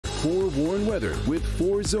Forewarn weather with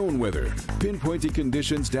 4Zone Weather, pinpointing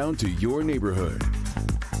conditions down to your neighborhood.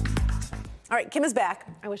 All right, Kim is back.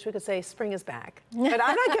 I wish we could say spring is back, but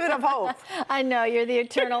I'm not giving up hope. I know, you're the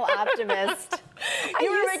eternal optimist.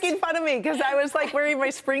 You were making fun of me because I was like wearing my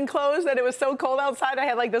spring clothes and it was so cold outside. I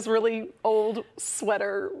had like this really old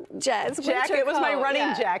sweater jacket. It was my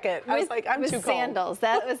running jacket. I was like, I'm too cold. With sandals.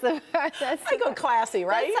 That was the part. I go classy,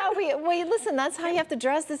 right? That's how listen, that's how you have to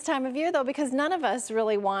dress this time of year, though, because none of us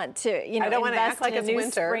really want to, I don't want to invest act like in a it's new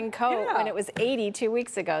winter. spring coat when it was 80 2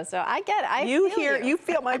 weeks ago. So I get it. You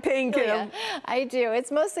feel my pain, Kim. I do. It's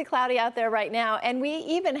mostly cloudy out there right now, and we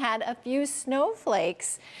even had a few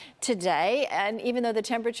snowflakes today, and even though the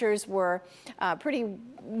temperatures were pretty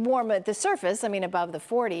warm at the surface, I mean above the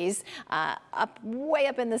 40s, way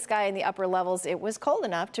up in the sky in the upper levels, it was cold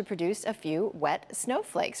enough to produce a few wet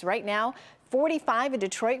snowflakes. Right now, 45 in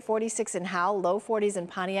Detroit, 46 in Howell, low 40s in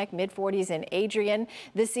Pontiac, mid 40s in Adrian.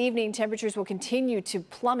 This evening, temperatures will continue to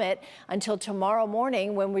plummet until tomorrow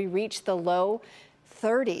morning when we reach the low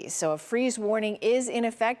 30s. So a freeze warning is in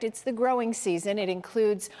effect. It's the growing season. It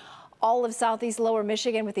includes all of southeast lower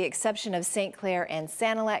Michigan with the exception of St. Clair and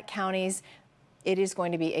Sanilac counties. It is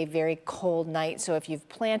going to be a very cold night, so if you've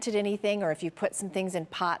planted anything or if you've put some things in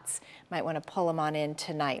pots, might want to pull them on in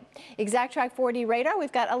tonight. ExactTrack 4D radar,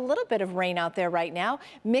 we've got a little bit of rain out there right now,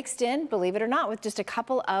 mixed in, believe it or not, with just a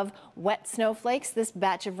couple of wet snowflakes. This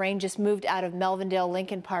batch of rain just moved out of Melvindale,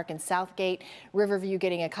 Lincoln Park, and Southgate. Riverview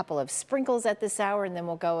getting a couple of sprinkles at this hour, and then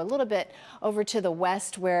we'll go a little bit over to the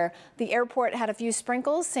west where the airport had a few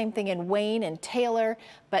sprinkles. Same thing in Wayne and Taylor,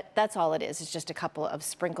 but that's all it is. It's just a couple of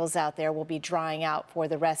sprinkles out there. We'll be drying out for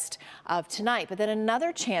the rest of tonight. But then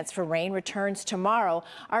another chance for rain returns tomorrow.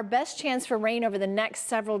 Our best chance for rain over the next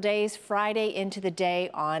several days, Friday into the day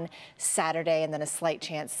on Saturday, and then a slight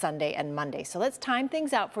chance Sunday and Monday. So let's time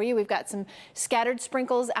things out for you. We've got some scattered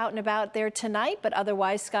sprinkles out and about there tonight, but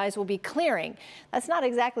otherwise skies will be clearing. That's not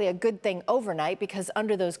exactly a good thing overnight because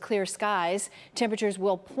under those clear skies, temperatures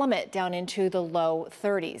will plummet down into the low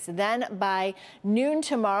 30s. Then by noon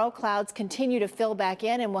tomorrow, clouds continue to fill back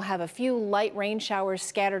in and we'll have a few light rain showers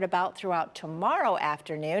scattered about throughout tomorrow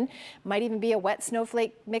afternoon. Might even be a wet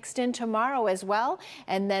snowflake mixed in tomorrow as well.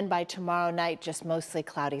 And then by tomorrow night, just mostly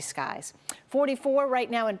cloudy skies. 44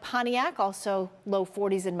 right now in Pontiac, also low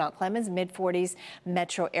 40s in Mount Clemens, mid 40s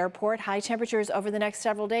Metro Airport. High temperatures over the next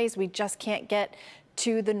several days. We just can't get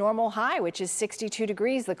to the normal high, which is 62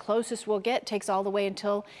 degrees. The closest we'll get takes all the way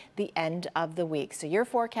until the end of the week. So your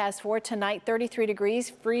forecast for tonight, 33 degrees,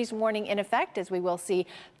 freeze warning in effect as we will see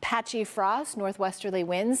patchy frost, northwesterly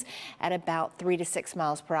winds at about 3 to 6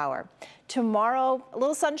 miles per hour. Tomorrow, a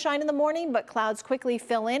little sunshine in the morning, but clouds quickly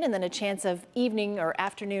fill in and then a chance of evening or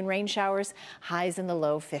afternoon rain showers, highs in the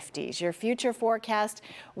low 50s. Your future forecast,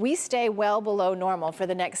 we stay well below normal for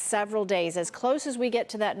the next several days. As close as we get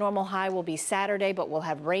to that normal high will be Saturday, but we'll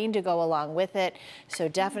have rain to go along with it. So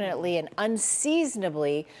definitely an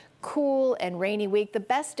unseasonably cool and rainy week. The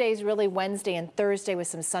best days really Wednesday and Thursday with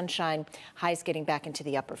some sunshine, highs getting back into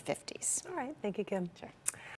the upper 50s. All right. Thank you, Kim. Sure.